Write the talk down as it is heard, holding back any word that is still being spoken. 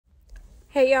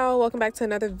Hey y'all, welcome back to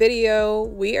another video.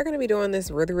 We are going to be doing this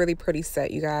really pretty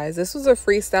set, you guys. This was a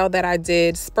freestyle that I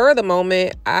did spur of the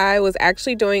moment. I was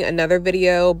actually doing another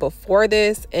video before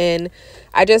this and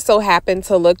I just so happened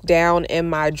to look down in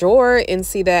my drawer and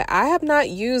see that I have not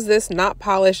used this not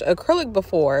polished acrylic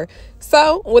before.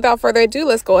 So without further ado,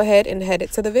 let's go ahead and head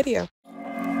it to the video.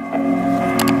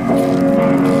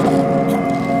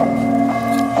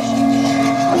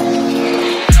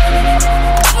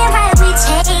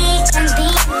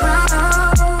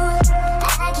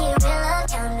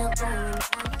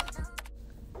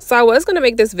 So I was going to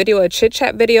make this video a chit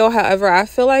chat video. However, I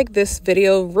feel like this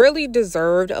video really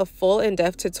deserved a full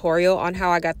in-depth tutorial on how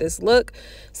I got this look.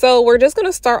 So we're just going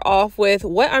to start off with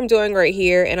what I'm doing right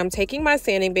here. And I'm taking my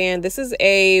sanding band. This is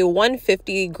a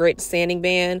 150 grit sanding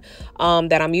band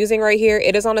that I'm using right here.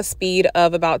 It is on a speed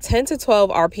of about 10 to 12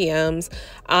 RPMs,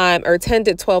 or 10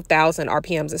 to 12,000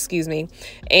 RPMs, excuse me.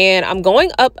 And I'm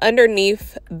going up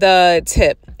underneath the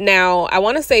tip. Now, I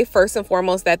want to say first and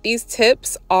foremost that these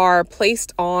tips are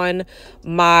placed on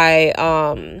my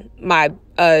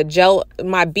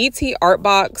my BT Art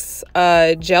Box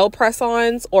gel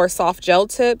press-ons or soft gel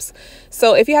tips.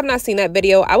 So if you have not seen that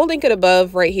video, I will link it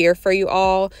above right here for you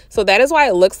all. So that is why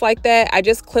it looks like that. I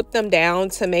just clipped them down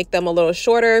to make them a little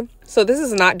shorter. So this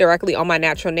is not directly on my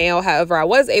natural nail. However, I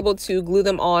was able to glue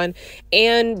them on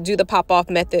and do the pop-off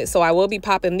method. So I will be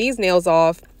popping these nails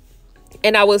off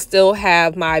and I will still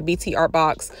have my BT Art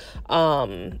Box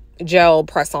gel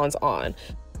press-ons on.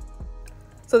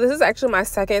 So this is actually my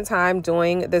second time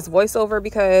doing this voiceover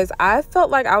because I felt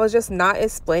like I was just not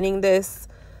explaining this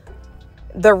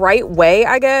the right way,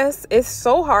 I guess. It's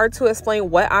so hard to explain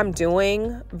what I'm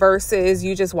doing versus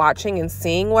you just watching and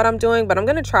seeing what I'm doing, but I'm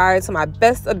going to try to my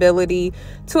best ability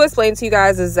to explain to you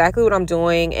guys exactly what I'm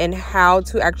doing and how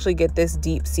to actually get this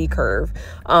deep C curve,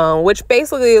 which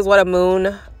basically is what a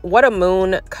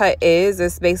moon cut is.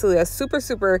 It's basically a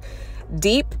super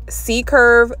deep C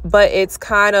curve, but it's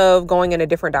kind of going in a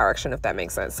different direction, if that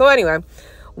makes sense. So anyway,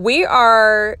 we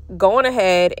are going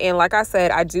ahead, and like I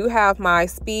said, I do have my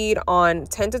speed on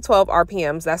 10 to 12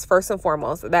 RPMs. That's first and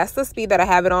foremost. That's the speed that I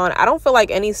have it on. I don't feel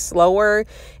like any slower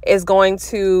is going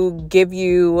to give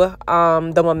you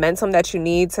the momentum that you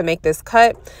need to make this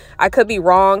cut. I could be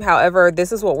wrong. However,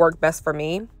 this is what worked best for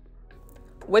me.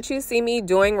 What you see me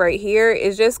doing right here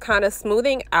is just kind of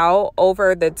smoothing out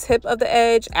over the tip of the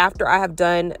edge after I have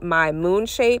done my moon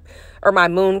shape or my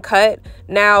moon cut.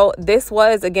 Now, this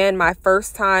was, again, my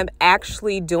first time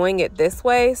actually doing it this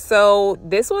way. So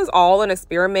this was all an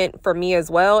experiment for me as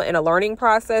well, and a learning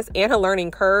process and a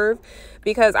learning curve,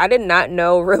 because I did not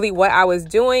know really what I was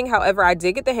doing. However, I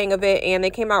did get the hang of it and they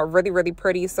came out really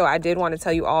pretty. So I did want to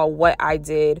tell you all what I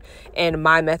did and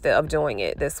my method of doing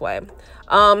it this way.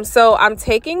 So I'm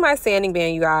taking my sanding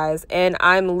band, you guys, and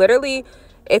I'm literally,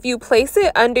 if you place it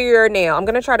under your nail, I'm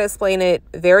going to try to explain it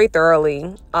very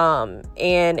thoroughly,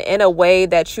 and in a way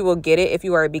that you will get it if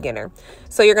you are a beginner.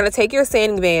 So you're going to take your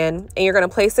sanding band and you're going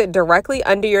to place it directly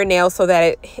under your nail so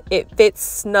that it fits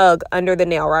snug under the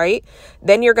nail, right?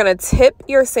 Then you're going to tip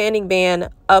your sanding band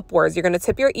upwards. You're going to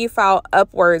tip your e-file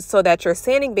upwards so that your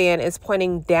sanding band is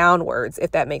pointing downwards,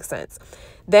 if that makes sense.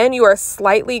 Then you are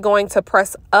slightly going to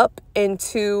press up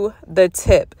into the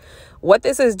tip. What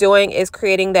this is doing is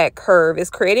creating that curve. It's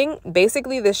creating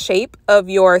basically the shape of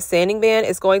your sanding band.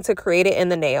 It's going to create it in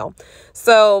the nail.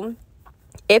 So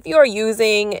if you're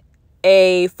using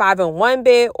a 5-in-1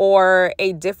 bit or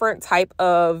a different type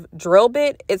of drill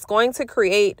bit, it's going to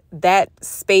create that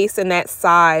space and that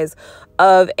size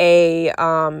of a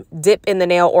dip in the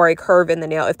nail or a curve in the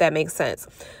nail, if that makes sense.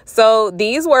 So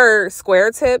these were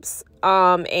square tips,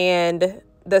 and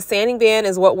the sanding band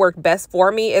is what worked best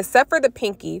for me, except for the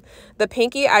pinky. The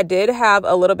pinky I did have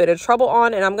a little bit of trouble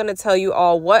on, and I'm going to tell you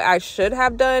all what I should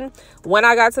have done when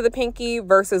I got to the pinky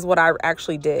versus what I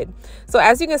actually did. So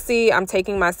as you can see, I'm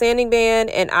taking my sanding band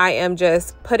and I am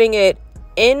just putting it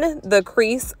in the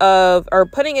crease of, or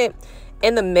putting it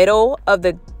in the middle of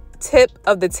the tip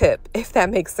of the tip, if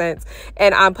that makes sense,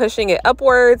 and I'm pushing it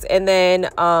upwards, and then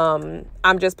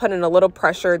I'm just putting a little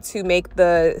pressure to make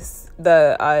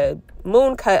the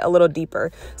moon cut a little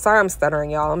deeper. Sorry, I'm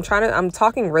stuttering, y'all. I'm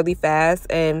talking really fast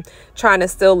and trying to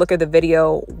still look at the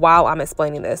video while I'm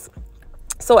explaining this.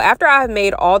 So after I've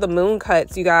made all the moon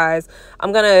cuts, you guys,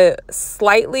 I'm going to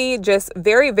slightly, just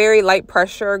very light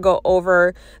pressure, go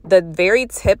over the very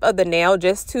tip of the nail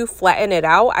just to flatten it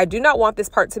out. I do not want this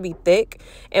part to be thick.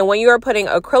 And when you are putting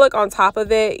acrylic on top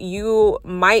of it, you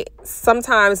might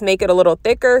sometimes make it a little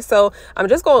thicker. So I'm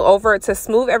just going over it to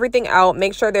smooth everything out,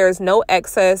 make sure there's no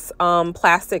excess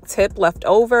plastic tip left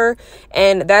over.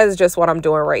 And that is just what I'm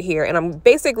doing right here. And I'm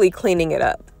basically cleaning it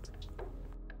up.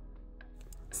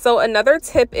 So another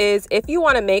tip is if you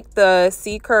want to make the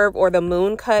C curve or the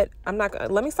moon cut,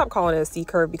 let me stop calling it a C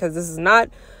curve because this is not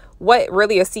what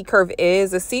really a C curve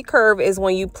is. A C curve is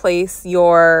when you place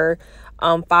your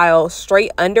file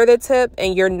straight under the tip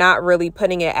and you're not really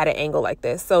putting it at an angle like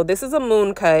this. So this is a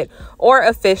moon cut or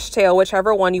a fishtail,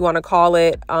 whichever one you want to call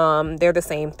it. They're the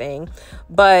same thing.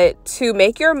 But to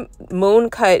make your moon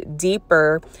cut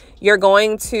deeper, you're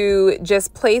going to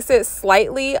just place it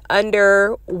slightly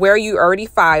under where you already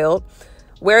filed,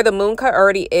 where the moon cut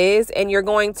already is, and you're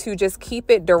going to just keep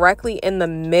it directly in the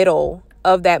middle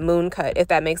of that moon cut, if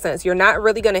that makes sense. You're not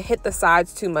really going to hit the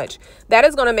sides too much. That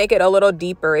is going to make it a little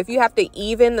deeper. If you have to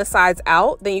even the sides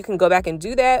out, then you can go back and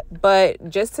do that.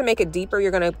 But just to make it deeper, you're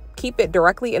going to keep it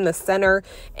directly in the center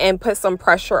and put some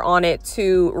pressure on it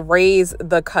to raise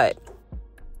the cut.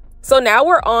 So now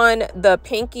we're on the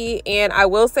pinky, and I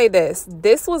will say this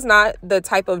was not the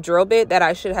type of drill bit that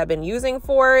I should have been using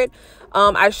for it.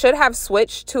 I should have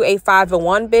switched to a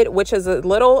 5-1 bit, which is a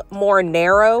little more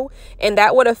narrow, and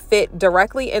that would have fit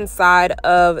directly inside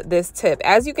of this tip.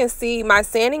 As you can see, my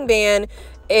sanding band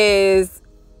is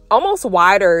almost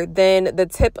wider than the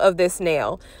tip of this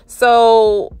nail.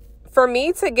 So for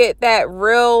me to get that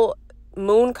real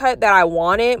moon cut that I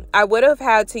wanted, I would have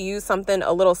had to use something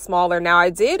a little smaller. Now I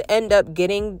did end up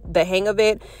getting the hang of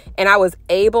it and I was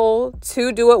able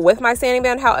to do it with my sanding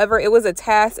band. However, it was a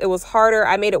task. It was harder.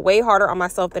 I made it way harder on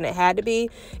myself than it had to be.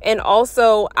 And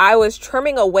also I was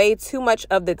trimming away too much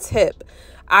of the tip.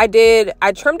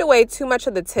 I trimmed away too much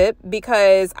of the tip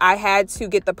because I had to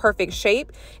get the perfect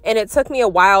shape, and it took me a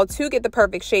while to get the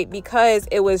perfect shape because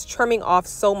it was trimming off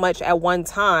so much at one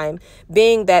time,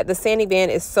 being that the sanding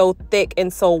band is so thick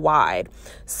and so wide.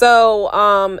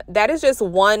 So that is just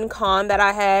one con that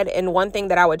I had, and one thing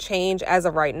that I would change as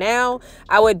of right now.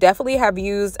 I would definitely have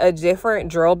used a different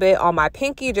drill bit on my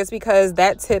pinky just because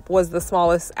that tip was the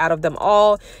smallest out of them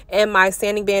all, and my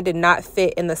sanding band did not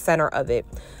fit in the center of it.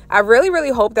 I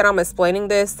really hope that I'm explaining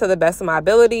this to the best of my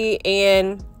ability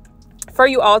and for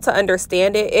you all to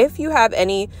understand it. If you have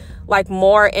any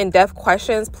more in-depth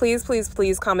questions, please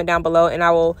comment down below, and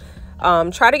I will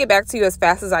try to get back to you as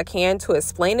fast as I can to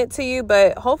explain it to you.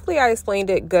 But hopefully I explained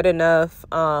it good enough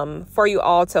for you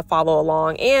all to follow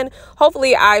along, and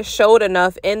hopefully I showed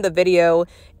enough in the video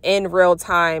in real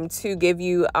time to give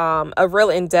you a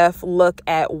real in-depth look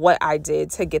at what I did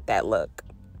to get that look.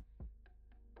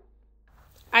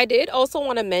 I did also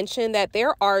want to mention that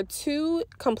there are two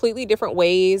completely different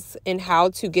ways in how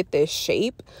to get this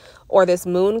shape or this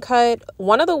moon cut.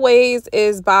 One of the ways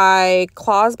is by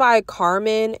Claws by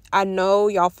Carmen. I know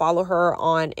y'all follow her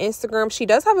on Instagram. She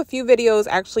does have a few videos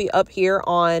actually up here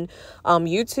on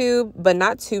YouTube, but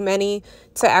not too many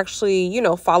to actually,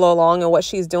 follow along in what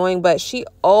she's doing. But she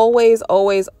always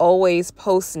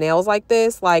posts nails like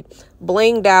this, like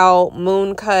blinged out,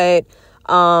 moon cut,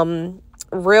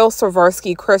 real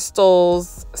Swarovski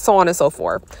crystals, so on and so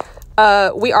forth.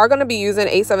 We are going to be using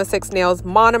 876 nails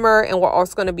monomer, and we're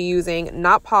also going to be using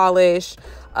Knot Polish,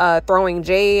 Throwing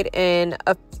Jade, and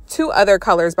two other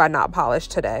colors by Knot Polish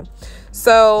today.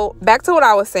 So back to what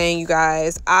I was saying, you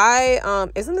guys.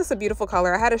 Isn't this a beautiful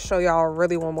color? I had to show y'all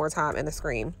really one more time in the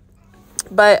screen.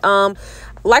 But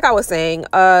like I was saying,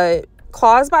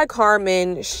 Claws by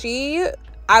Carmen,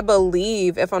 I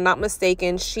believe, if I'm not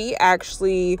mistaken, she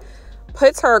actually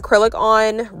puts her acrylic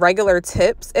on regular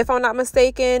tips, if I'm not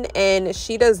mistaken, and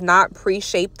she does not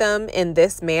pre-shape them in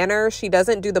this manner. She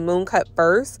doesn't do the moon cut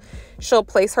first. She'll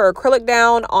place her acrylic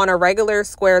down on a regular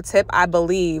square tip, I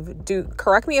believe.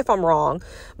 Correct me if I'm wrong,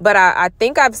 but I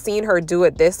think I've seen her do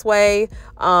it this way.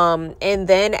 And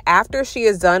then after she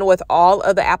is done with all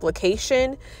of the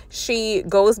application, she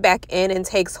goes back in and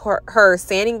takes her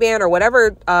sanding band or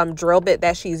whatever drill bit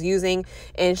that she's using,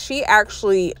 and she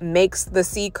actually makes the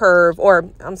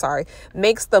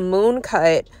makes the moon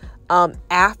cut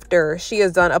after she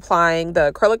is done applying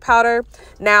the acrylic powder.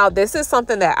 Now, this is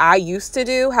something that I used to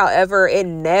do. However, it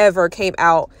never came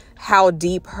out how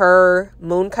deep her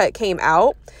moon cut came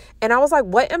out. And I was like,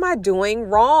 what am I doing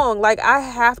wrong? I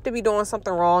have to be doing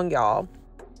something wrong, y'all.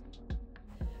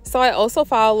 So I also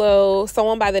follow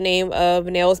someone by the name of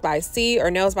Nails by C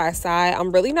or Nails by Sai.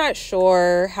 I'm really not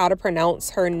sure how to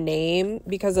pronounce her name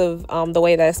because of the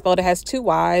way that it's spelled. It has two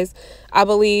Y's, I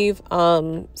believe.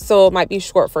 So it might be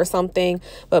short for something.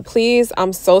 But please,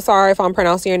 I'm so sorry if I'm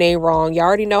pronouncing your name wrong. You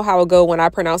already know how it go when I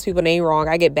pronounce people's name wrong.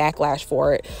 I get backlash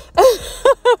for it.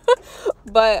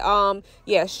 But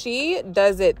yeah, she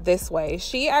does it this way.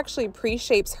 She actually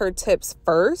pre-shapes her tips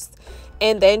first.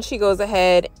 And then she goes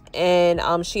ahead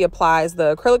and she applies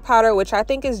the acrylic powder, which I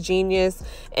think is genius.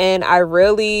 And I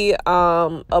really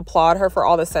applaud her for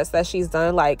all the sets that she's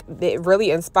done. Like, it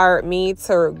really inspired me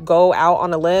to go out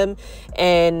on a limb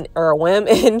or a whim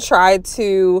and try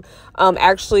to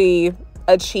actually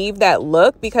achieve that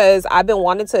look, because I've been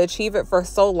wanting to achieve it for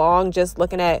so long, just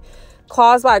looking at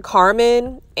Claws by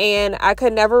Carmen, and I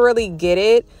could never really get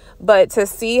it. But to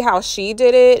see how she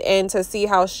did it, and to see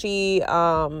how she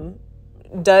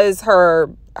does her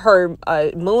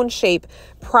moon shape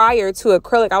prior to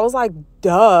acrylic, I was like,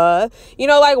 duh, you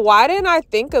know, like, why didn't I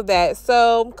think of that?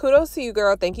 So kudos to you,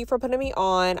 girl. Thank you for putting me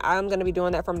on. I'm gonna be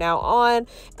doing that from now on,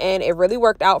 and it really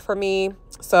worked out for me.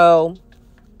 So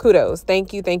kudos.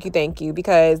 Thank you,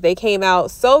 because they came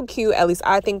out so cute. At least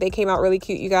I think they came out really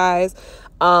cute, you guys.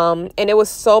 And it was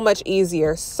so much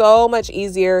easier.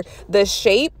 The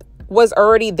shape was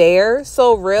already there.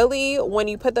 So really, when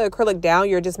you put the acrylic down,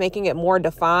 you're just making it more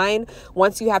defined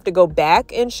once you have to go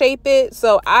back and shape it.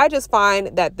 So I just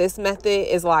find that this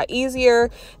method is a lot easier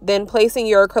than placing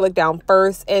your acrylic down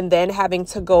first and then having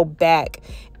to go back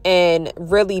and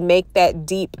really make that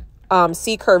deep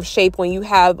C-curve shape when you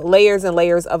have layers and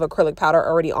layers of acrylic powder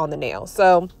already on the nail.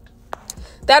 So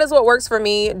that is what works for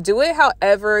me. Do it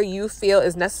however you feel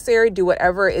is necessary. Do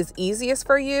whatever is easiest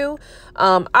for you.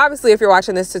 Obviously, if you're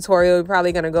watching this tutorial, you're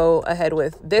probably going to go ahead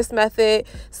with this method.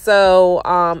 So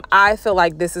I feel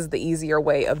like this is the easier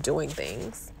way of doing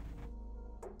things.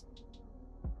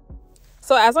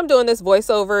 So as I'm doing this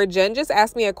voiceover, Jen just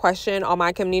asked me a question on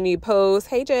my community post.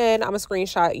 Hey, Jen, I'm going to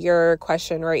screenshot your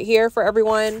question right here for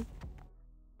everyone.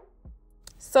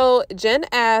 So Jen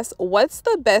asked, what's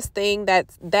the best thing that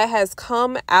has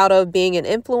come out of being an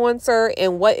influencer,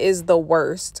 and what is the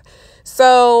worst?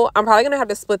 So I'm probably going to have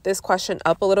to split this question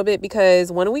up a little bit,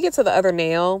 because when we get to the other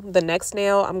nail, the next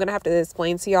nail, I'm going to have to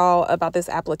explain to y'all about this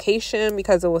application,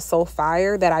 because it was so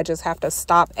fire that I just have to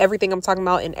stop everything I'm talking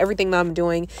about and everything that I'm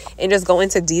doing and just go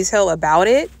into detail about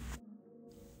it.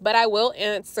 But I will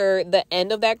answer the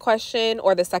end of that question,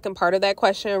 or the second part of that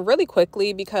question, really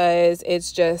quickly, because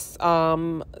it's just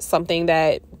something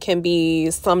that can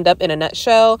be summed up in a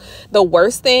nutshell. The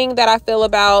worst thing that I feel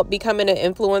about becoming an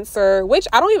influencer, which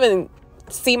I don't even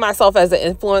see myself as an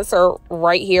influencer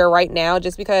right here, right now,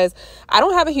 just because I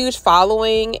don't have a huge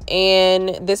following,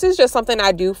 and this is just something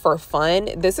I do for fun.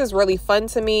 This is really fun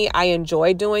to me. I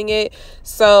enjoy doing it.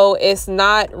 So it's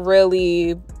not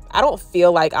really, I don't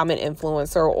feel like I'm an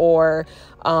influencer, or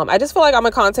I just feel like I'm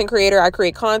a content creator. I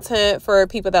create content for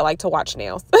people that like to watch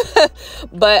nails.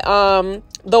 But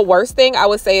the worst thing I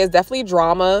would say is definitely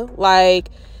drama. Like,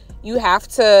 you have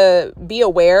to be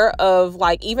aware of,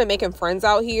 like, even making friends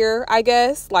out here, I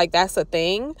guess. Like, that's a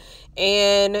thing.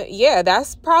 And yeah,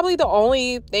 that's probably the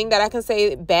only thing that I can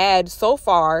say bad so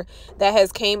far that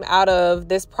has came out of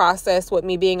this process with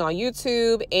me being on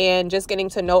YouTube and just getting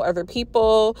to know other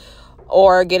people,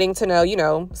 or getting to know, you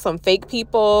know, some fake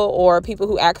people or people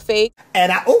who act fake.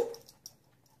 And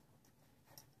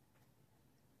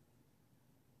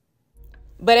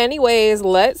But anyways,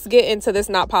 let's get into this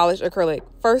not polished acrylic.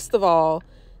 First of all,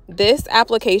 this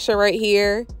application right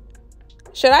here,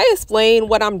 should I explain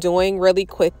what I'm doing really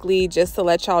quickly just to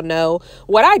let y'all know?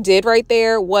 What I did right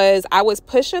there was I was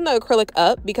pushing the acrylic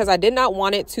up because I did not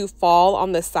want it to fall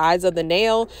on the sides of the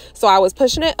nail. So I was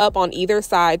pushing it up on either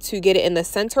side to get it in the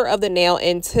center of the nail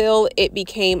until it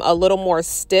became a little more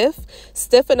stiff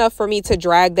enough for me to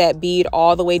drag that bead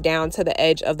all the way down to the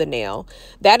edge of the nail.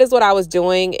 That is what I was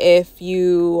doing. If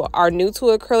you are new to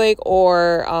acrylic,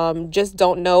 or just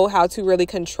don't know how to really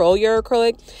control your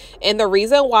acrylic, and the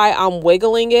reason why I'm wiggling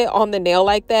it on the nail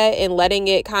like that and letting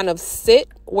it kind of sit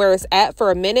where it's at for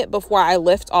a minute before I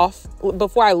lift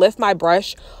my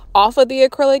brush off of the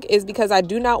acrylic is because I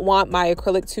do not want my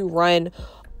acrylic to run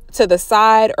to the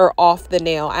side or off the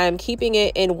nail. I am keeping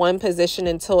it in one position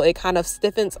until it kind of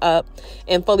stiffens up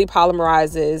and fully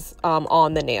polymerizes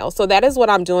on the nail. So that is what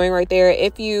I'm doing right there.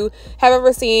 If you have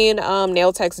ever seen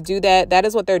nail techs do that, that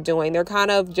is what they're doing. They're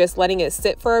kind of just letting it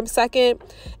sit for a second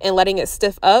and letting it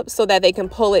stiff up so that they can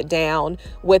pull it down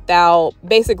without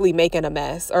basically making a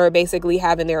mess, or basically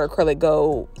having their acrylic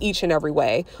go each and every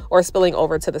way or spilling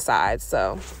over to the sides.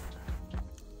 So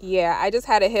yeah, I just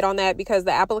had a hit on that because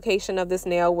the application of this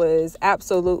nail was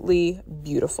absolutely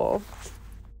beautiful.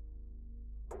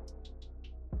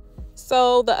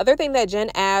 So the other thing that Jen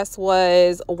asked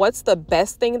was, what's the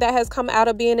best thing that has come out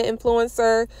of being an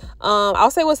influencer?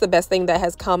 I'll say what's the best thing that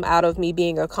has come out of me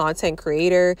being a content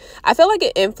creator. I feel like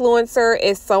an influencer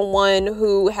is someone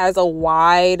who has a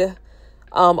wide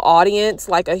audience,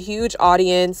 like a huge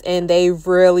audience, and they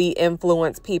really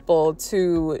influence people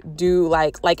to do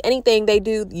like anything they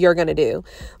do, you're gonna do.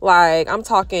 Like, I'm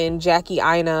talking Jackie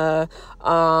Aina,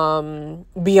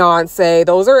 Beyonce.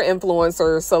 Those are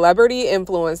influencers, celebrity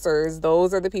influencers.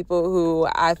 Those are the people who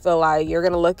I feel like you're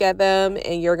gonna look at them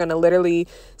and you're gonna literally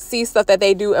see stuff that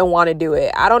they do and want to do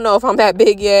it. I don't know if I'm that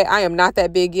big yet. I am not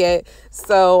that big yet,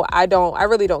 so I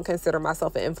really don't consider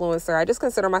myself an influencer. I just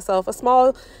consider myself a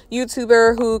small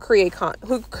YouTuber who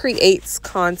creates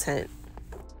content.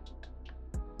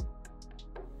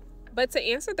 But to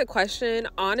answer the question,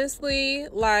 honestly,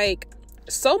 like,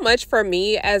 so much for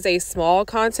me as a small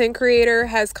content creator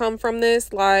has come from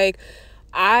this. Like,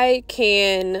 I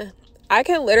can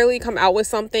literally come out with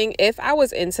something if I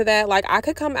was into that. Like, I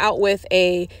could come out with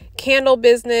a candle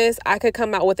business, I could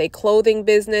come out with a clothing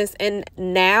business, and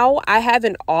now I have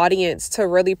an audience to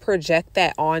really project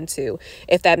that onto,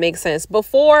 if that makes sense.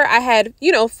 Before, I had,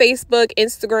 Facebook,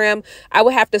 Instagram, I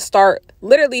would have to start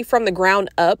literally from the ground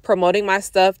up promoting my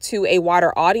stuff to a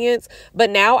wider audience. But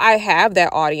now I have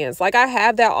that audience. Like, I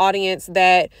have that audience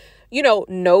that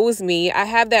knows me. I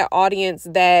have that audience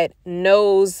that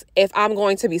knows if I'm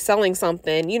going to be selling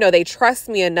something, they trust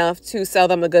me enough to sell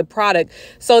them a good product,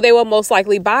 so they will most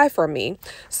likely buy from me.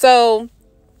 So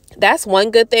that's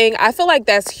one good thing. I feel like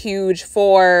that's huge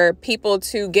for people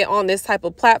to get on this type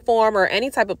of platform or any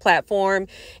type of platform,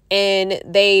 and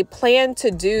they plan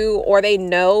to do, or they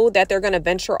know that they're going to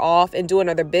venture off and do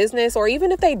another business, or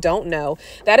even if they don't know.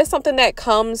 That is something that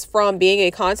comes from being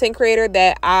a content creator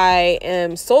that I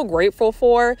am so grateful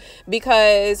for,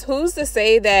 because who's to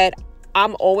say that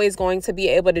I'm always going to be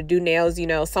able to do nails?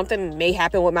 Something may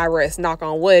happen with my wrist, knock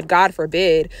on wood, God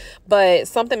forbid, but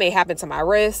something may happen to my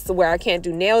wrist where I can't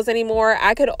do nails anymore.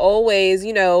 I could always,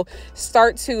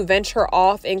 start to venture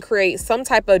off and create some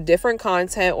type of different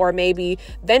content, or maybe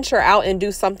venture out and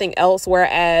do something else,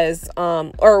 whereas,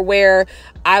 or where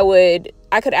I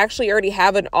could actually already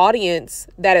have an audience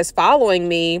that is following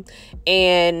me,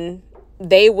 and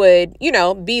they would,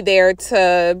 be there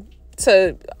to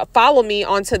follow me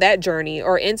onto that journey,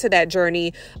 or into that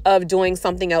journey of doing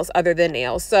something else other than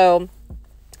nails. So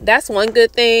that's one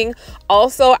good thing.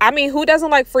 Also, who doesn't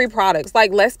like free products?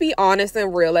 Like, let's be honest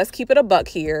and real. Let's keep it a buck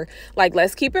here. Like,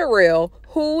 let's keep it real.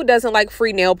 Who doesn't like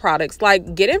free nail products?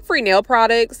 Like, getting free nail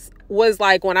products was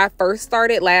like, when I first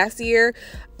started last year,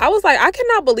 I was like, I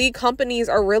cannot believe companies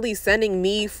are really sending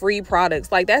me free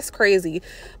products. Like, that's crazy.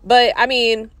 But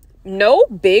no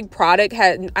big brand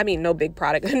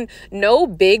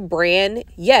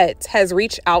yet has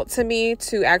reached out to me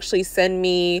to actually send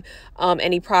me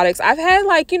any products. I've had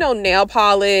nail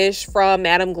polish from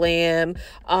Madam Glam,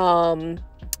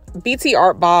 BT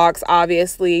Art Box,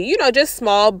 obviously, just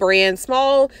small brands,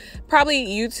 probably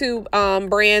YouTube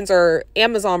brands or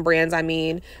Amazon brands,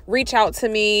 reach out to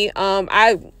me.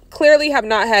 I clearly have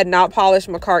not had Not Polished,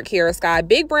 McCart, Kiara Sky.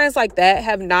 Big brands like that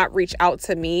have not reached out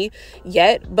to me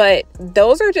yet, but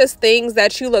those are just things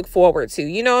that you look forward to.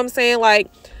 You know what I'm saying?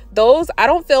 Like, those, I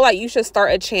don't feel like you should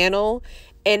start a channel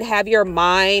and have your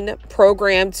mind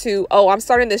programmed to, oh, I'm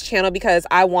starting this channel because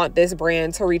I want this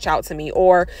brand to reach out to me,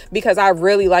 or because I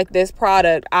really like this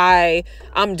product.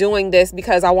 I'm doing this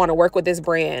because I want to work with this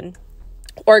brand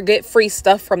or get free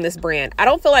stuff from this brand. I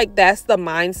don't feel like that's the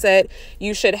mindset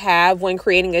you should have when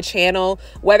creating a channel,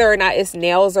 whether or not it's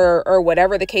nails or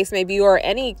whatever the case may be, or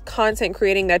any content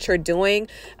creating that you're doing.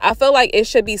 I feel like it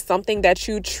should be something that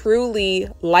you truly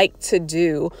like to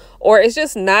do, or it's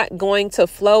just not going to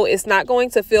flow. It's not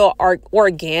going to feel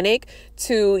organic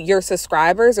to your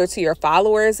subscribers or to your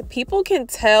followers. People can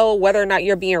tell whether or not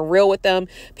you're being real with them.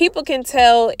 People can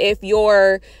tell if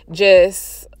you're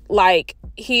just like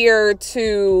here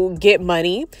to get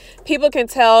money. People can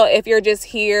tell if you're just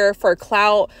here for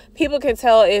clout. People can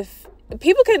tell if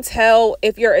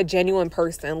you're a genuine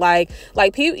person. Like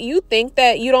you think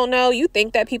that you don't know, you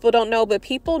think that people don't know, but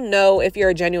people know if you're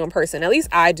a genuine person. At least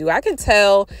I do. I can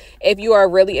tell if you are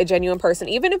really a genuine person,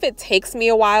 even if it takes me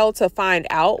a while to find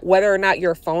out whether or not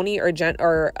you're phony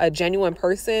or a genuine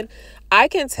person. I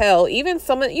can tell. Even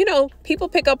some of, people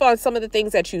pick up on some of the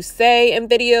things that you say in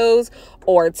videos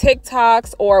or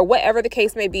TikToks or whatever the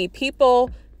case may be. People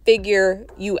figure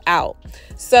you out.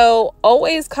 So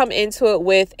always come into it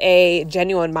with a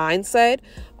genuine mindset.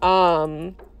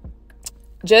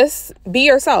 just be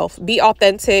yourself, be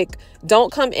authentic.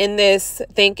 Don't come in this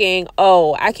thinking,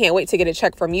 oh, I can't wait to get a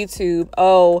check from YouTube.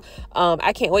 Oh,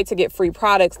 I can't wait to get free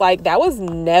products. Like, that was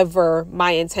never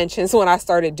my intentions when I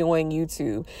started doing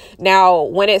YouTube. Now,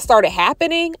 when it started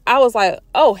happening, I was like,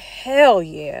 oh, hell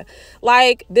yeah.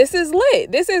 Like, this is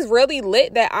lit. This is really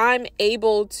lit that I'm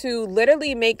able to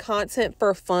literally make content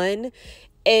for fun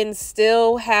and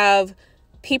still have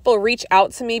people reach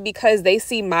out to me because they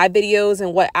see my videos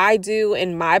and what I do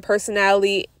and my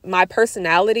personality,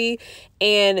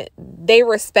 and they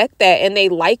respect that and they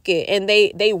like it and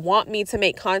they want me to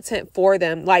make content for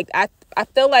them. Like, I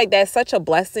feel like that's such a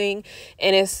blessing,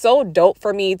 and it's so dope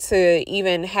for me to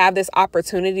even have this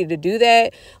opportunity to do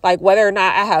that. Like, whether or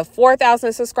not I have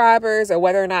 4,000 subscribers or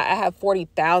whether or not I have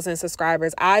 40,000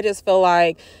 subscribers, I just feel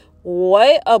like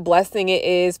what a blessing it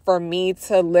is for me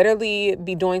to literally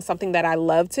be doing something that I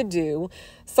love to do,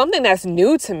 something that's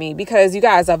new to me, because you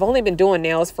guys, I've only been doing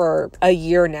nails for a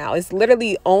year now. It's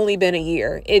literally only been a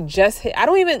year. It just hit,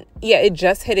 it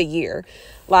just hit a year.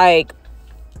 Like,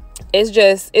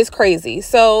 it's crazy.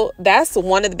 So that's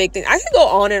one of the big things. I could go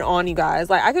on and on, you guys.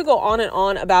 Like, I could go on and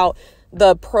on about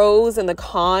the pros and the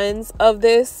cons of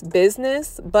this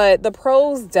business, but the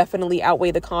pros definitely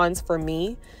outweigh the cons for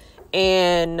me.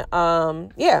 And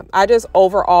yeah, I just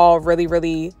overall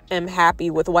really am happy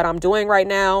with what I'm doing right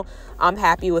now. I'm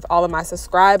happy with all of my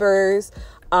subscribers.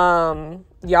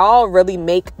 Y'all really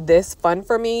make this fun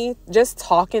for me, just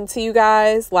talking to you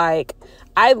guys. Like,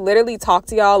 I literally talk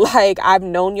to y'all like I've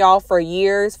known y'all for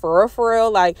years, for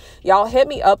real. Like, y'all hit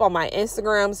me up on my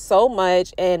Instagram so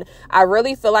much, and I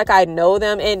really feel like I know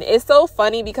them. And it's so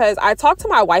funny because I talk to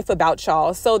my wife about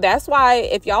y'all. So that's why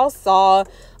if y'all saw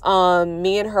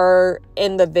me and her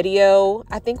in the video,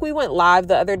 I think we went live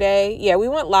the other day. Yeah, we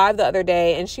went live the other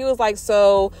day, and she was like,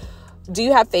 so do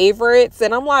you have favorites?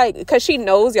 And I'm like, because she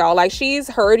knows y'all, like, she's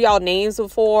heard y'all names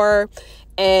before.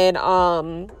 And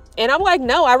I'm like,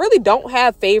 no, I really don't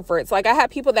have favorites. Like, I have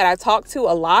people that I talk to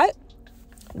a lot,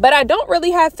 but I don't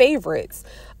really have favorites.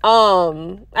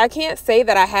 I can't say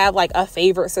that I have like a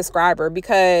favorite subscriber,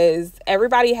 because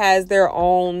everybody has their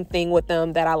own thing with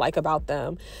them that I like about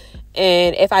them.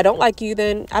 And if I don't like you,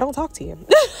 then I don't talk to you.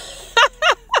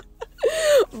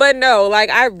 But no, like,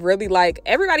 I really like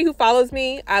everybody who follows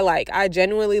me. I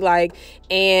genuinely like.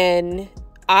 And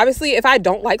obviously, if I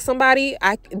don't like somebody,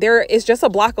 it's just a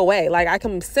block away. Like, I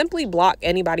can simply block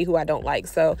anybody who I don't like.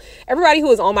 So everybody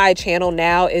who is on my channel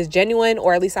now is genuine,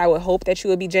 or at least I would hope that you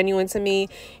would be genuine to me.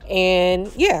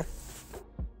 And yeah.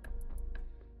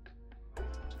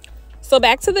 So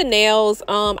back to the nails.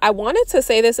 I wanted to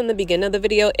say this in the beginning of the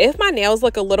video. If my nails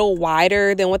look a little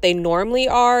wider than what they normally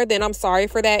are, then I'm sorry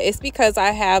for that. It's because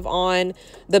I have on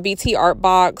the BT Art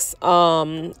Box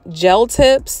gel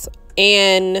tips,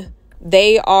 and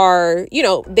they are,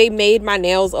 they made my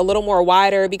nails a little more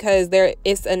wider because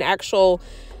it's an actual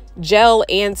gel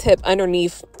and tip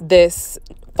underneath this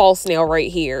false nail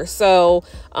right here. So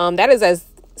that is as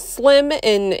slim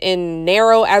and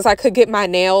narrow as I could get my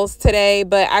nails today,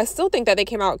 but I still think that they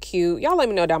came out cute. Y'all let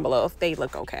me know down below if they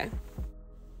look okay.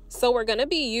 So we're going to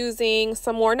be using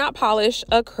some more not polished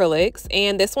acrylics,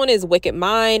 and this one is Wicked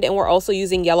Mind, and we're also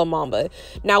using Yellow Mamba.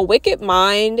 Now, Wicked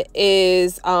Mind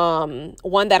is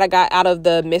one that I got out of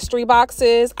the mystery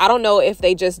boxes. I don't know if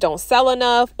they just don't sell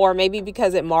enough, or maybe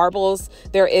because it marbles.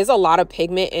 There is a lot of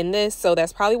pigment in this, so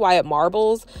that's probably why it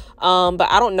marbles. But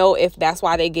I don't know if that's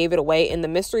why they gave it away in the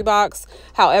mystery box.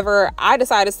 However, I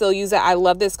decided to still use it. I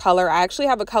love this color. I actually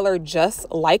have a color just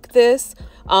like this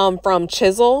from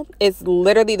Chisel. It's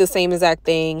literally the same exact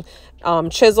thing.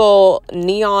 Chisel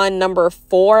Neon number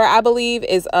 4, I believe,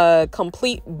 is a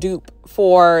complete dupe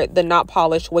for the not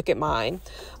polished Wicked Mind.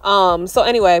 So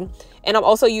anyway, and I'm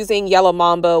also using Yellow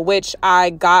Mamba, which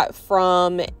I got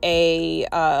from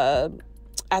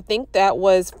I think that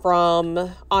was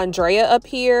from Andrea up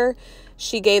here.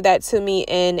 She gave that to me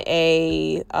in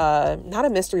a, not a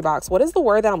mystery box. What is the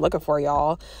word that I'm looking for,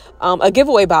 y'all? A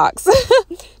giveaway box.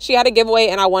 She had a giveaway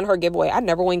and I won her giveaway. I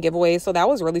never win giveaways, so that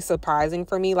was really surprising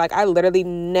for me. Like, I literally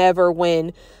never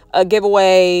win a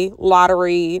giveaway,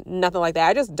 lottery, nothing like that.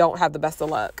 I just don't have the best of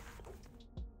luck.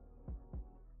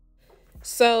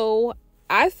 So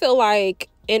I feel like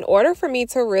in order for me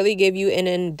to really give you an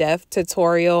in-depth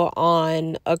tutorial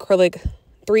on acrylic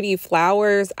 3D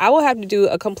flowers, I will have to do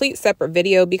a complete separate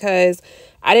video, because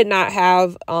I did not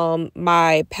have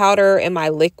my powder and my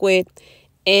liquid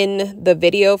in the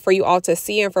video for you all to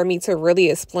see, and for me to really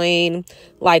explain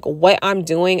like what I'm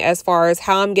doing as far as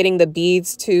how I'm getting the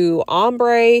beads to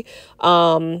ombre,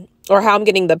 or how I'm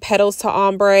getting the petals to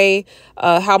ombre,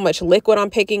 how much liquid I'm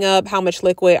picking up, how much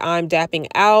liquid I'm dapping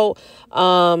out,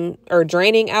 or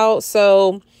draining out.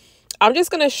 So I'm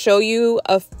just going to show you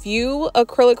a few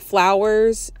acrylic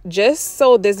flowers just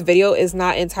so this video is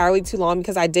not entirely too long,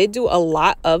 because I did do a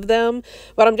lot of them,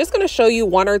 but I'm just going to show you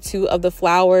one or two of the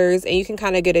flowers and you can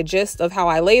kind of get a gist of how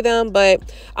I lay them.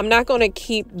 But I'm not going to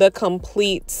keep the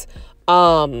complete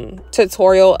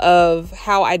tutorial of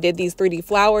how I did these 3D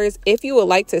flowers. If you would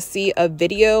like to see a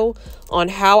video on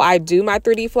how I do my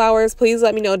 3D flowers, please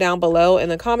let me know down below in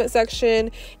the comment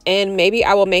section, and maybe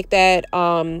I will make that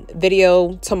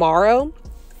video tomorrow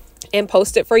and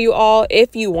post it for you all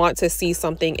if you want to see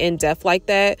something in depth like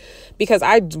that, because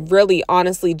I really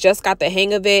honestly just got the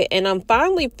hang of it and I'm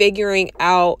finally figuring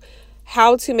out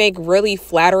how to make really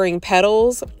flattering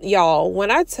petals. Y'all,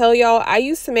 when I tell y'all, I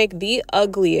used to make the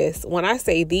ugliest, when I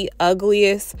say the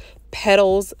ugliest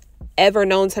petals ever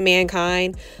known to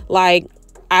mankind. Like,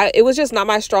 it was just not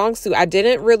my strong suit. I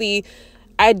didn't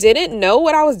know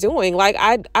what I was doing. Like,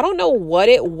 I don't know what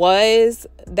it was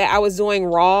that I was doing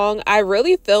wrong. I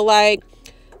really feel like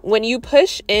when you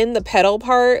push in the petal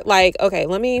part, like, okay,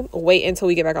 let me wait until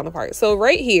we get back on the part. So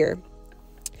right here,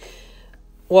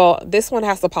 well, this one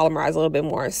has to polymerize a little bit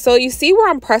more. So you see where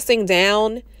I'm pressing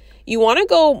down? You want to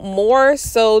go more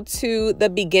so to the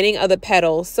beginning of the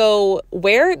petal. So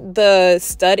where the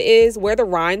stud is, where the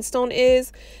rhinestone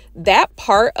is, that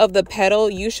part of the petal,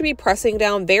 you should be pressing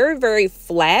down very, very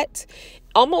flat,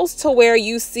 almost to where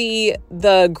you see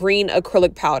the green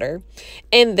acrylic powder.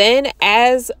 And then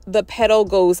as the petal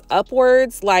goes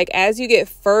upwards, like as you get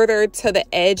further to the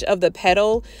edge of the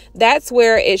petal, that's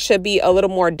where it should be a little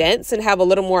more dense and have a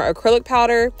little more acrylic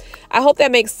powder. I hope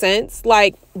that makes sense.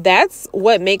 Like, that's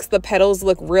what makes the petals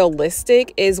look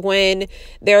realistic, is when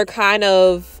they're kind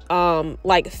of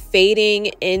like fading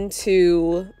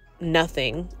into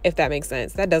nothing, if that makes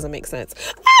sense. That doesn't make sense.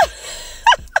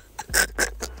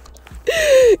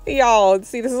 Y'all,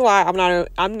 see, this is why I'm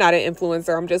not an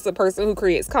influencer. I'm just a person who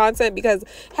creates content, because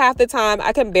half the time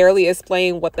I can barely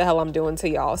explain what the hell I'm doing to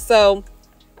y'all. So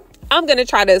I'm gonna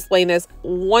try to explain this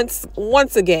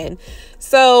once again.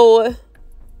 So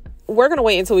we're gonna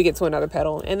wait until we get to another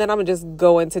petal, and then I'm gonna just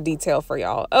go into detail for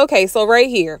y'all. Okay, so right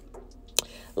here,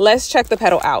 let's check the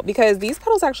petal out, because these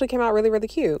petals actually came out really, really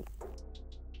cute.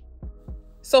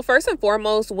 So first and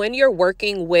foremost, when you're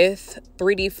working with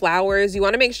 3D flowers, you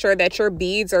want to make sure that your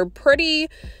beads are pretty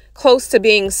close to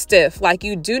being stiff. Like,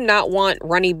 you do not want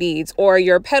runny beads, or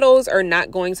your petals are not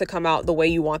going to come out the way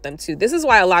you want them to. This is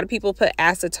why a lot of people put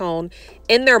acetone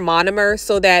in their monomer,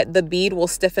 so that the bead will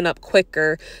stiffen up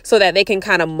quicker, so that they can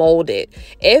kind of mold it.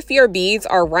 If your beads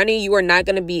are runny, you are not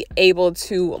going to be able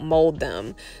to mold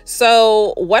them.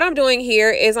 So what I'm doing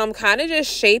here is I'm kind of just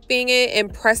shaping it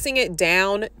and pressing it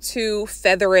down to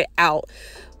feather it out.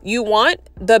 You want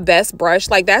the best brush.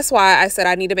 Like, that's why I said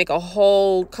I need to make a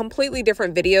whole completely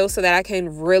different video so that I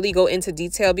can really go into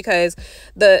detail, because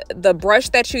the brush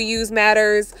that you use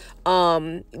matters.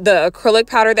 The acrylic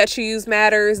powder that you use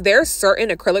matters. There's certain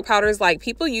acrylic powders, like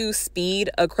people use speed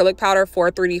acrylic powder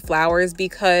for 3D flowers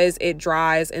because it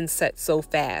dries and sets so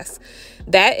fast.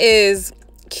 That is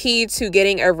key to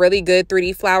getting a really good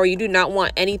 3D flower. You do not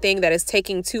want anything that is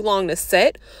taking too long to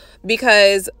set,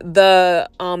 because the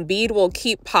bead will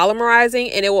keep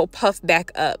polymerizing and it will puff back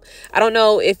up. I don't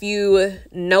know if you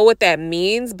know what that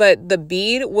means, but the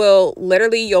bead will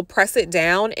literally, you'll press it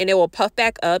down and it will puff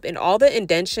back up, and all the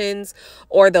indentions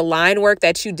or the line work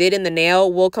that you did in the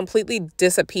nail will completely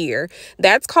disappear.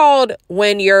 That's called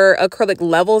when your acrylic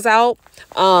levels out.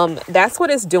 That's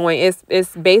what it's doing.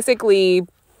 It's basically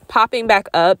popping back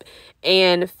up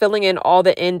and filling in all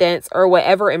the indents, or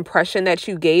whatever impression that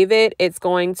you gave it, it's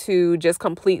going to just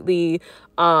completely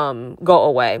go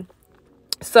away.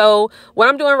 So what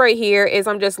I'm doing right here is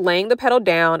I'm just laying the petal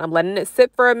down. I'm letting it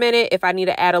sit for a minute. If I need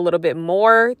to add a little bit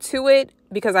more to it,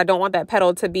 because I don't want that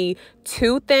petal to be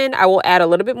too thin, I will add a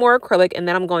little bit more acrylic, and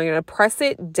then I'm going to press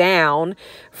it down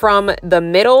from the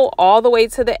middle all the way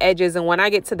to the edges. And when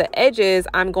I get to the edges,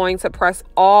 I'm going to press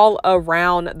all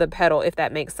around the petal, if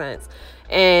that makes sense.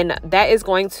 And that is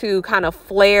going to kind of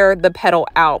flare the petal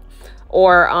out,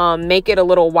 or make it a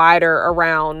little wider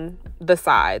around the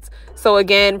sides. So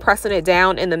again, pressing it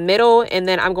down in the middle, and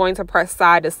then I'm going to press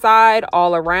side to side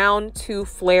all around to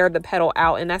flare the petal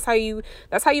out. And that's how you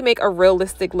make a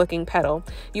realistic looking petal.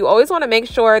 You always want to make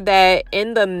sure that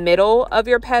in the middle of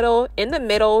your petal, in the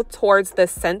middle towards the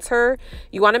center,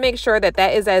 you want to make sure that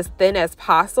that is as thin as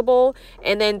possible.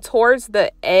 And then towards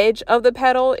the edge of the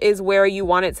petal is where you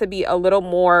want it to be a little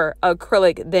more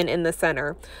acrylic than in the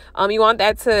center. You want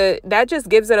that just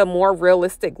gives it a more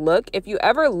realistic look. If you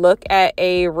ever look at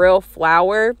a real little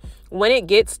flower, when it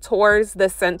gets towards the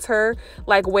center,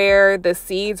 like where the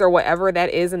seeds or whatever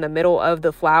that is in the middle of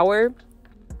the flower,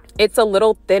 it's a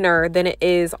little thinner than it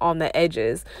is on the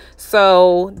edges.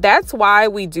 So that's why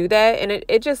we do that, and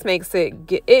it just makes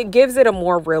it gives it a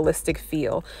more realistic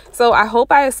feel. So I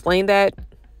hope I explained that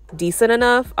decent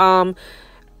enough.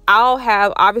 I'll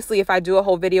have, obviously, if I do a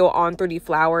whole video on 3D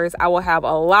flowers, I will have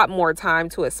a lot more time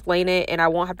to explain it, and I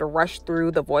won't have to rush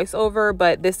through the voiceover,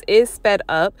 but this is sped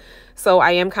up, so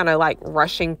I am kind of like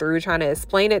rushing through trying to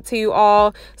explain it to you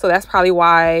all. So that's probably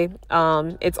why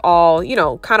it's all, you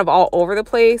know, kind of all over the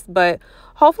place, but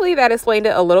hopefully that explained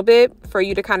it a little bit for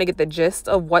you to kind of get the gist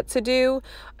of what to do.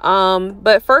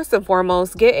 But first and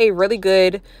foremost, get a really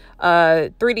good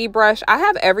 3D brush. I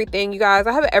have everything, you guys.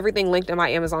 I have everything linked in my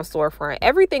Amazon storefront.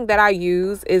 Everything that I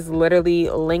use is literally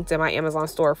linked in my Amazon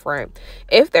storefront.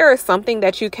 If there is something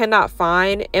that you cannot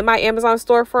find in my Amazon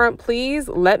storefront, please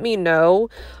let me know,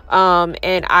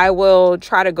 and I will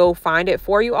try to go find it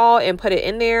for you all and put it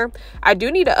in there. I do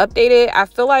need to update it. I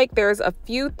feel like there's a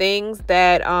few things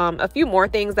that a few more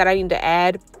things that I need to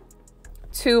add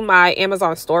to my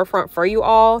Amazon storefront for you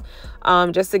all,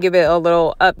 just to give it a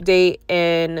little update.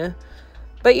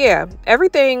 But yeah,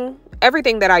 everything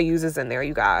that I use is in there,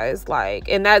 you guys, like,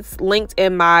 and that's linked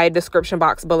in my description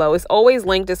box below. It's always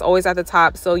linked, it's always at the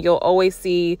top, so you'll always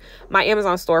see my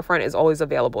Amazon storefront is always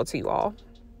available to you all.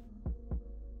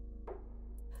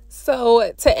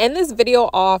 So to end this video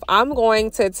off, I'm going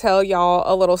to tell y'all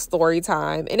a little story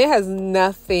time, and it has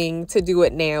nothing to do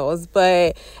with nails,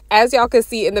 but as y'all can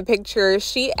see in the picture,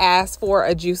 she asked for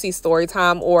a juicy story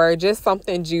time or just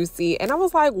something juicy, and I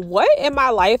was like, what in my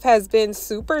life has been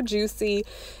super juicy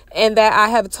and that I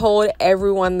have told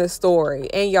everyone the story?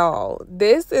 And y'all,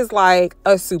 this is like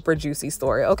a super juicy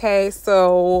story, okay?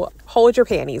 So hold your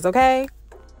panties, okay?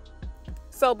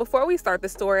 So before we start the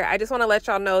story, I just want to let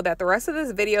y'all know that the rest of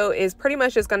this video is pretty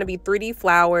much just going to be 3D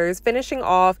flowers finishing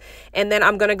off, and then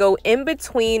I'm going to go in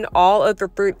between all of the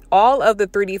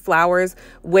 3D flowers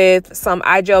with some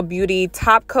iGel Beauty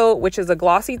top coat, which is a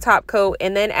glossy top coat,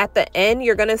 and then at the end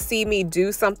you're going to see me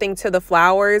do something to the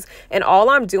flowers, and all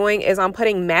I'm doing is I'm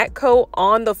putting matte coat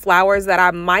on the flowers that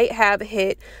I might have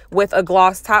hit with a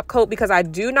gloss top coat, because I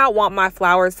do not want my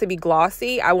flowers to be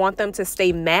glossy. I want them to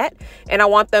stay matte, and I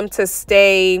want them to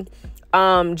stay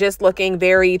just looking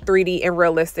very 3D and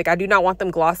realistic. I do not want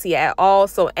them glossy at all.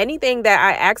 So anything that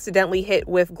I accidentally hit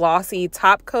with glossy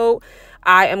top coat,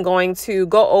 I am going to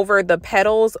go over the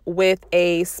petals with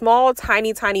a small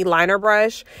tiny liner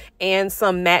brush and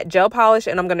some matte gel polish,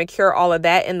 and I'm going to cure all of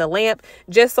that in the lamp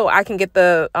just so I can get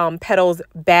the petals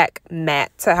back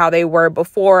matte to how they were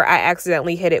before I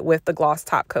accidentally hit it with the gloss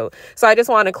top coat. So I just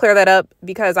want to clear that up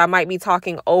because I might be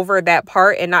talking over that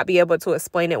part and not be able to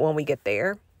explain it when we get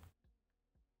there.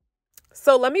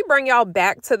 So let me bring y'all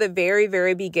back to the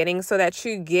very beginning so that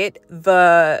you get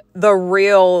the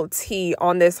real tea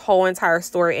on this whole entire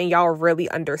story and y'all really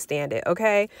understand it,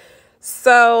 okay?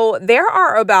 So there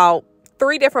are about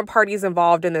 3 different parties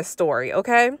involved in this story,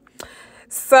 okay?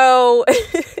 So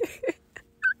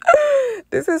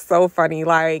this is so funny.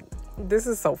 Like, this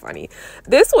is so funny.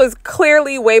 This was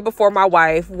clearly way before my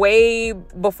wife, way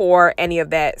before any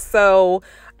of that. So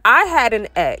I had an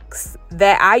ex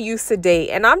that I used to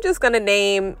date, and I'm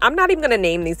not even going to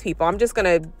name these people. I'm just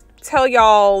going to tell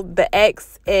y'all the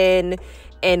ex and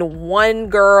one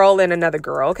girl and another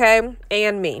girl, okay?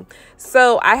 And me.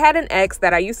 So I had an ex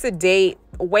that I used to date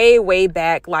way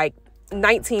back, like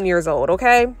 19 years old,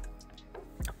 okay?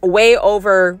 Way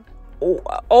over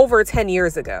 10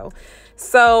 years ago.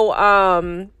 So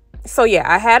yeah,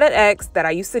 I had an ex that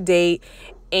I used to date,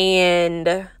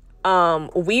 and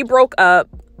we broke up.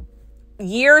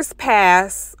 Years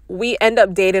pass, we end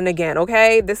up dating again,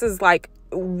 okay? This is like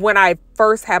when I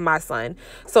first had my son.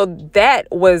 So that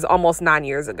was almost 9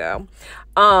 years ago.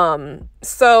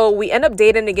 So we end up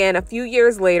dating again a few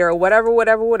years later,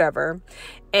 whatever.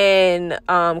 And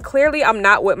clearly I'm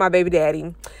not with my baby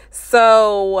daddy.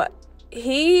 So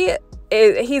he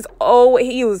passed.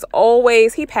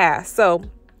 So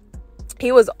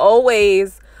he was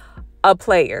always a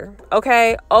player,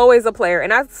 okay? Always a player.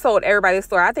 And I told everybody this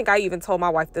story. I think I even told my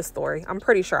wife this story. I'm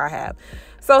pretty sure I have.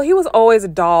 So he was always a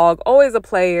dog, always a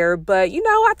player, but you know,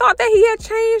 I thought that he had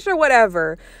changed or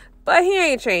whatever, but he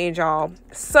ain't changed, y'all.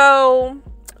 So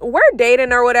we're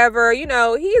dating or whatever, you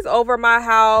know, he's over my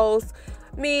house,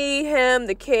 me, him,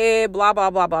 the kid, blah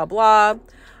blah blah.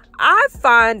 I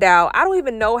find out, I don't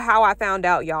even know how I found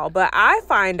out, y'all, but I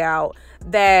find out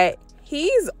that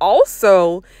he's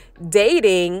also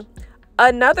dating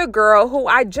another girl who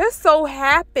I just so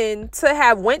happened to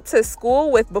have went to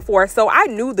school with before. So I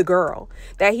knew the girl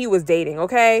that he was dating,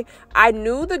 okay? I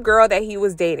knew the girl that he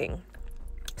was dating.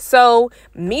 So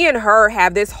me and her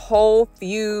have this whole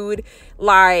feud,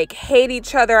 like hate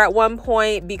each other at one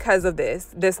point because of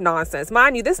this nonsense.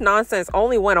 Mind you, this nonsense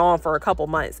only went on for a couple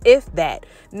months, if that,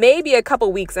 maybe a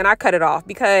couple weeks, and I cut it off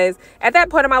because at that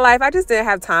point in my life, I just didn't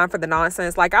have time for the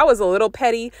nonsense. Like, I was a little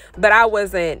petty, but I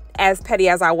wasn't as petty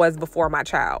as I was before my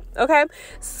child. Okay.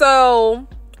 So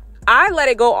I let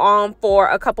it go on for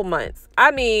a couple months.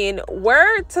 I mean,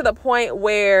 we're to the point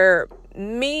where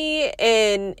me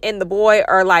and the boy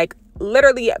are like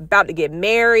literally about to get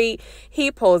married.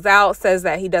 He pulls out, says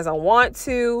that he doesn't want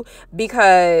to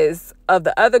because of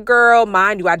the other girl.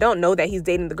 Mind you, I don't know that he's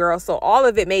dating the girl, so all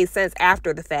of it made sense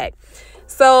after the fact.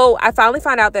 So I finally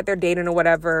found out that they're dating or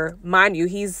whatever. Mind you,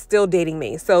 he's still dating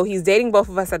me, so he's dating both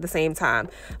of us at the same time.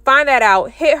 Find that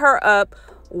out, hit her up.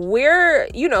 We're,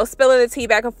 spilling the tea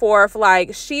back and forth.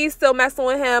 Like, she's still messing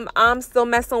with him, I'm still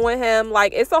messing with him.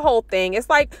 Like, it's a whole thing. It's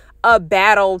like a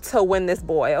battle to win this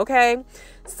boy, okay?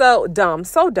 So dumb,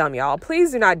 y'all.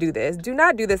 Please do not do this. Do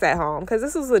not do this at home, because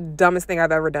this is the dumbest thing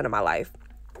I've ever done in my life.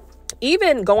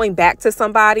 Even going back to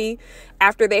somebody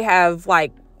after they have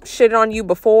like shitted on you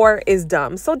before is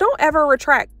dumb. So don't ever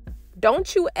retract.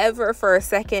 Don't you ever for a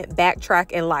second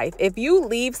backtrack in life. If you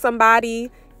leave somebody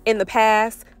in the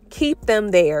past, keep them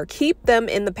there. Keep them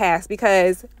in the past,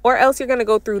 because or else you're going to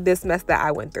go through this mess that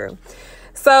I went through.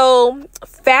 So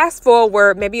fast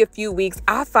forward maybe a few weeks,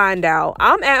 I find out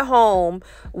I'm at home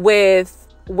with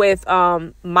my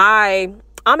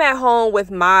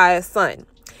son,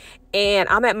 and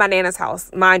I'm at my Nana's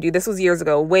house. Mind you, this was years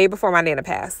ago, way before my Nana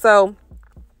passed. So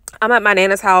I'm at my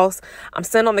Nana's house. I'm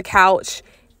sitting on the couch,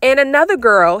 and another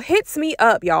girl hits me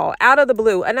up, y'all, out of the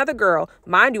blue. Another girl.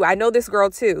 Mind you, I know this girl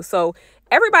too. So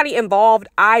everybody involved,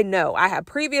 I know. I have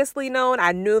previously known.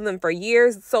 I knew them for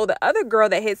years. So the other girl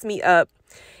that hits me up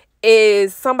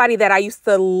is somebody that I used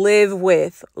to live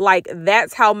with. Like,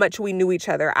 that's how much we knew each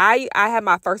other. I had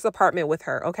my first apartment with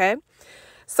her, okay?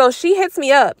 So she hits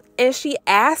me up and she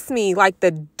asked me like the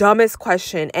dumbest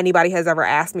question anybody has ever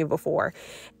asked me before.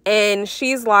 And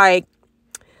she's like,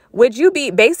 would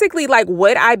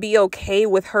I be okay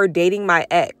with her dating my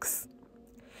ex?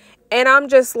 And I'm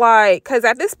just like, because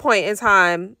at this point in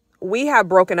time, we have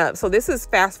broken up. So this is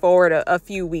fast forward a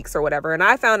few weeks or whatever. And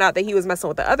I found out that he was messing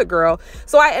with the other girl.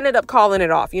 So I ended up calling it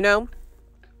off,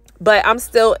 But I'm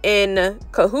still in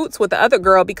cahoots with the other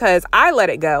girl because I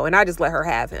let it go and I just let her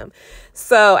have him.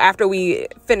 So after we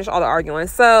finish all the arguing.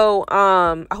 So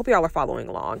I hope y'all are following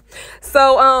along.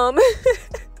 So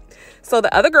so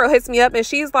the other girl hits me up and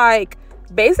she's like,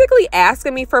 basically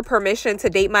asking me for permission to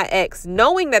date my ex,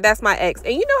 knowing that that's my ex.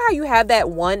 And you know how you have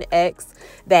that one ex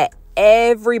that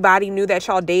everybody knew that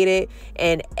y'all dated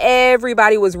and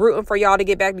everybody was rooting for y'all to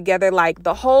get back together? Like,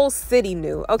 the whole city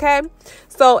knew, okay?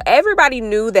 So everybody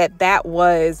knew that that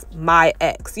was my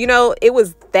ex. It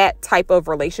was that type of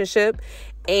relationship,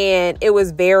 and it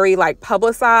was very like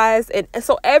publicized, and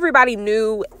so everybody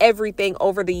knew everything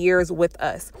over the years with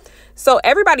us. So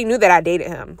everybody knew that I dated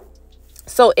him.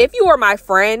 So if you were my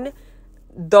friend,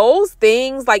 those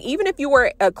things, like, even if you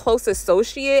were a close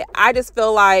associate, I just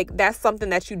feel like that's something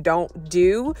that you don't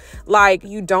do. Like,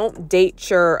 you don't date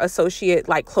your associate,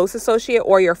 like close associate,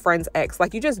 or your friend's ex.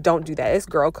 Like, you just don't do that. It's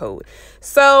girl code.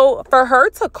 So for her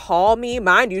to call me,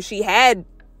 mind you, she had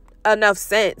enough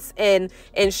sense and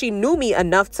she knew me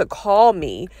enough to call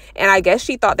me, and I guess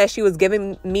she thought that she was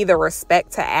giving me the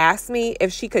respect to ask me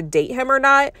if she could date him or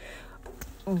not.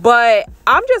 But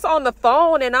I'm just on the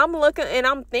phone and I'm looking and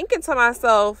I'm thinking to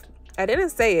myself, I didn't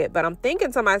say it, but I'm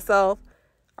thinking to myself,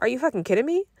 are you fucking kidding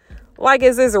me? Like,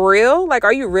 is this real? Like,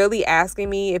 are you really asking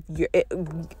me if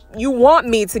you want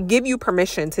me to give you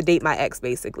permission to date my ex,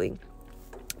 basically?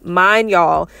 Mind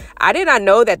y'all, I did not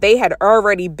know that they had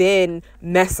already been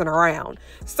messing around.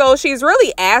 So she's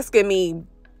really asking me,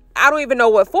 I don't even know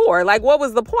what for. Like, what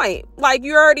was the point? Like,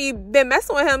 you already been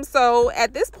messing with him. So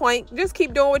at this point, just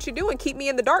keep doing what you do and keep me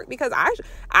in the dark, because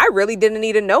I really didn't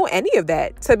need to know any of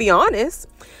that, to be honest.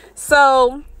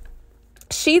 So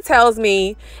she tells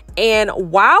me, and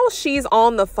while she's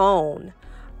on the phone,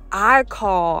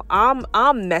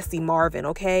 I'm messy Marvin,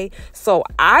 okay? So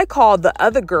I called the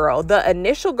other girl, the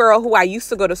initial girl who I used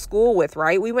to go to school with,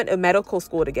 right? We went to medical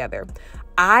school together.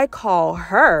 I call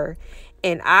her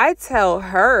and I tell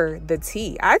her the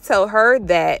tea. I tell her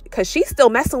that, because she's still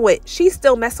messing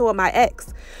with my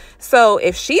ex. So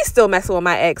if she's still messing with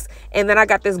my ex, and then I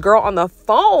got this girl on the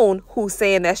phone who's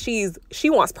saying that she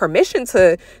wants permission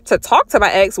to talk to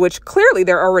my ex, which clearly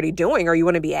they're already doing, or you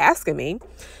want to be asking me.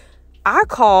 I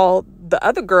call the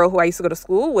other girl who I used to go to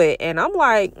school with. And I'm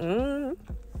like,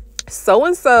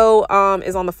 so-and-so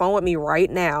is on the phone with me right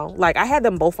now. Like, I had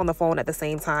them both on the phone at the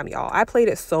same time, y'all. I played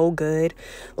it so good.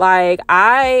 Like,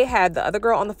 I had the other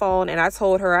girl on the phone, and I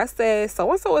told her, I said,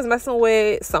 so-and-so is messing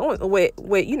with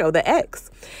you know, the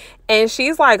ex. And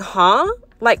she's like, huh?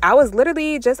 Like, I was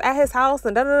literally just at his house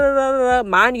and da-da-da-da-da.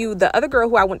 Mind you, the other girl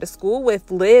who I went to school with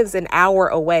lives an hour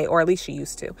away, or at least she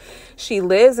used to. She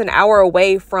lives an hour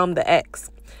away from the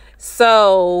ex.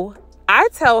 So I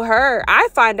tell her, I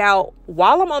find out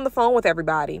while I'm on the phone with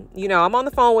everybody. You know, I'm on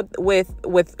the phone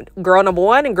with girl number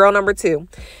 1 and girl number 2.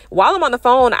 While I'm on the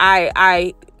phone,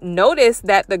 I notice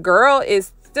that the girl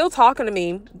is still talking to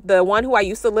me, the one who I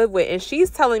used to live with, and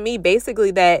she's telling me basically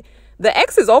that the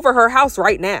ex is over her house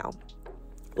right now.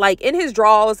 Like, in his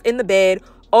drawers, in the bed,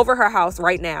 over her house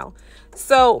right now.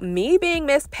 So me being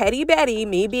Miss Petty Betty,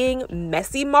 me being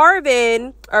Messy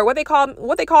Marvin, or what they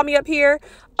call me up here,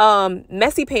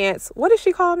 Messy Pants. What does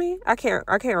she call me? I can't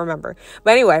remember.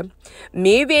 But anyway,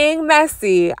 me being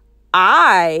messy,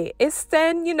 I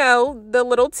extend, you know, the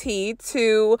little tea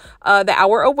to the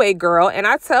hour away girl, and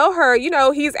I tell her, you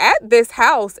know, he's at this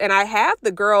house, and I have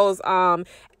the girl's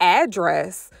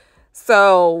address.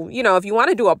 So, you know, if you want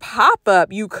to do a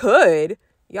pop-up, you could.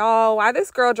 Y'all, why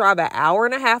this girl drive an hour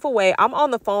and a half away? I'm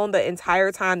on the phone the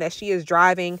entire time that she is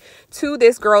driving to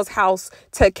this girl's house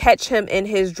to catch him in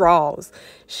his drawers.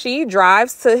 She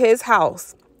drives to his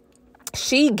house.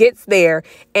 She gets there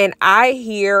and I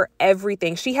hear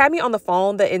everything. She had me on the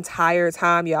phone the entire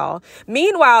time, y'all.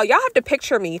 Meanwhile, y'all have to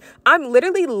picture me. I'm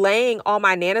literally laying on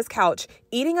my nana's couch,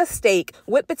 eating a steak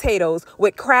with potatoes,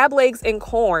 with crab legs and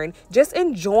corn, just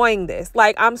enjoying this.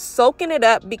 Like, I'm soaking it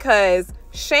up because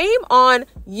shame on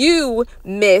you,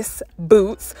 Miss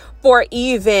Boots, for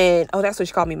even, oh, that's what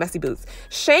she called me, Messy Boots.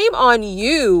 Shame on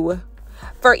you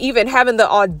for even having the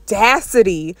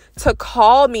audacity to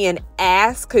call me and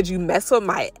ask, could you mess with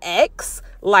my ex?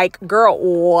 Like, girl,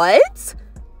 what?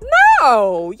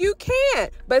 No, you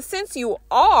can't. But since you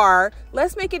are,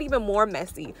 let's make it even more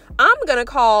messy. I'm gonna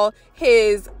call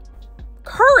his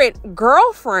current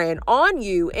girlfriend on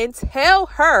you and tell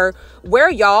her where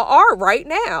y'all are right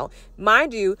now.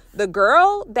 Mind you, the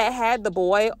girl that had the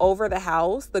boy over the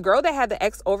house, the girl that had the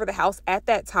ex over the house at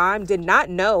that time did not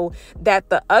know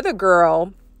that the other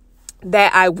girl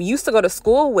that I used to go to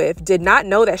school with did not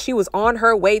know that she was on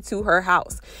her way to her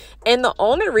house. And the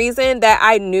only reason that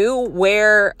I knew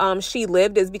where she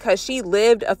lived is because she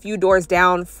lived a few doors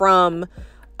down from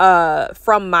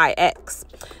my ex.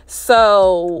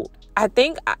 So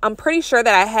I'm pretty sure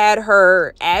that I had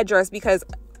her address because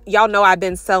y'all know I've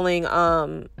been selling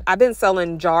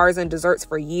jars and desserts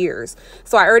for years.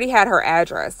 So I already had her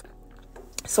address.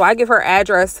 So I give her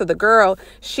address to the girl.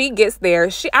 She gets there.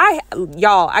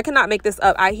 Y'all, I cannot make this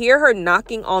up. I hear her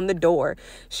knocking on the door.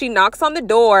 She knocks on the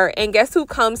door, and guess who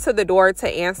comes to the door to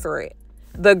answer it?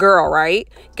 The girl, right?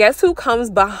 Guess who comes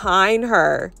behind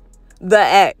her? The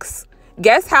ex.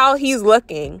 Guess how he's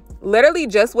looking? Literally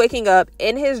just waking up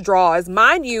in his drawers.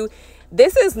 Mind you,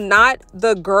 this is not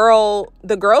the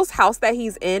girl's house that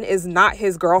he's in is not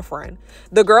his girlfriend.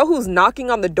 The girl who's knocking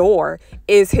on the door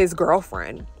is his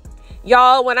girlfriend.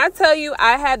 Y'all, when I tell you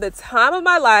I had the time of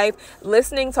my life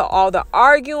listening to all the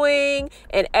arguing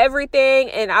and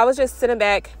everything, and I was just sitting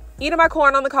back eating my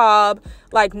corn on the cob,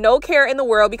 like no care in the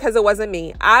world because it wasn't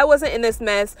me. I wasn't in this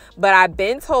mess, but I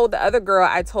told the other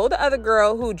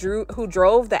girl who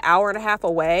drove the hour and a half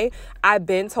away, I've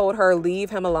been told her,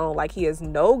 leave him alone. Like, he is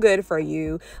no good for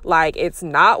you. Like, it's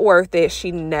not worth it.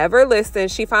 She never listened.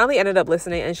 She finally ended up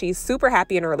listening, and she's super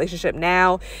happy in a relationship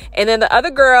now. And then the other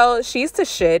girl, she's to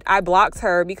shit. I blocked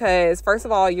her because, first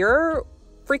of all, you're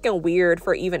freaking weird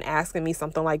for even asking me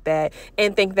something like that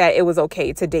and think that it was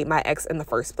okay to date my ex in the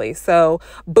first place. So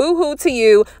boo-hoo to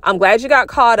you. I'm glad you got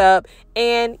caught up.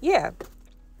 And yeah,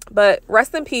 but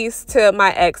rest in peace to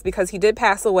my ex because he did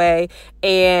pass away.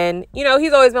 And, you know,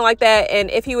 he's always been like that.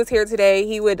 And if he was here today,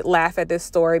 he would laugh at this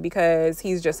story because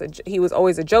he was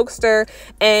always a jokester,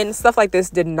 and stuff like this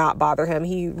did not bother him.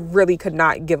 He really could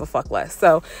not give a fuck less.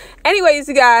 So anyways,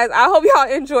 you guys, I hope y'all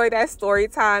enjoyed that story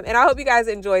time, and I hope you guys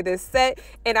enjoy this set,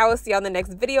 and I will see you on the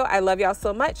next video. I love y'all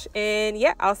so much. And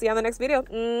yeah, I'll see you on the next video.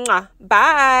 Mwah.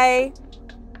 Bye.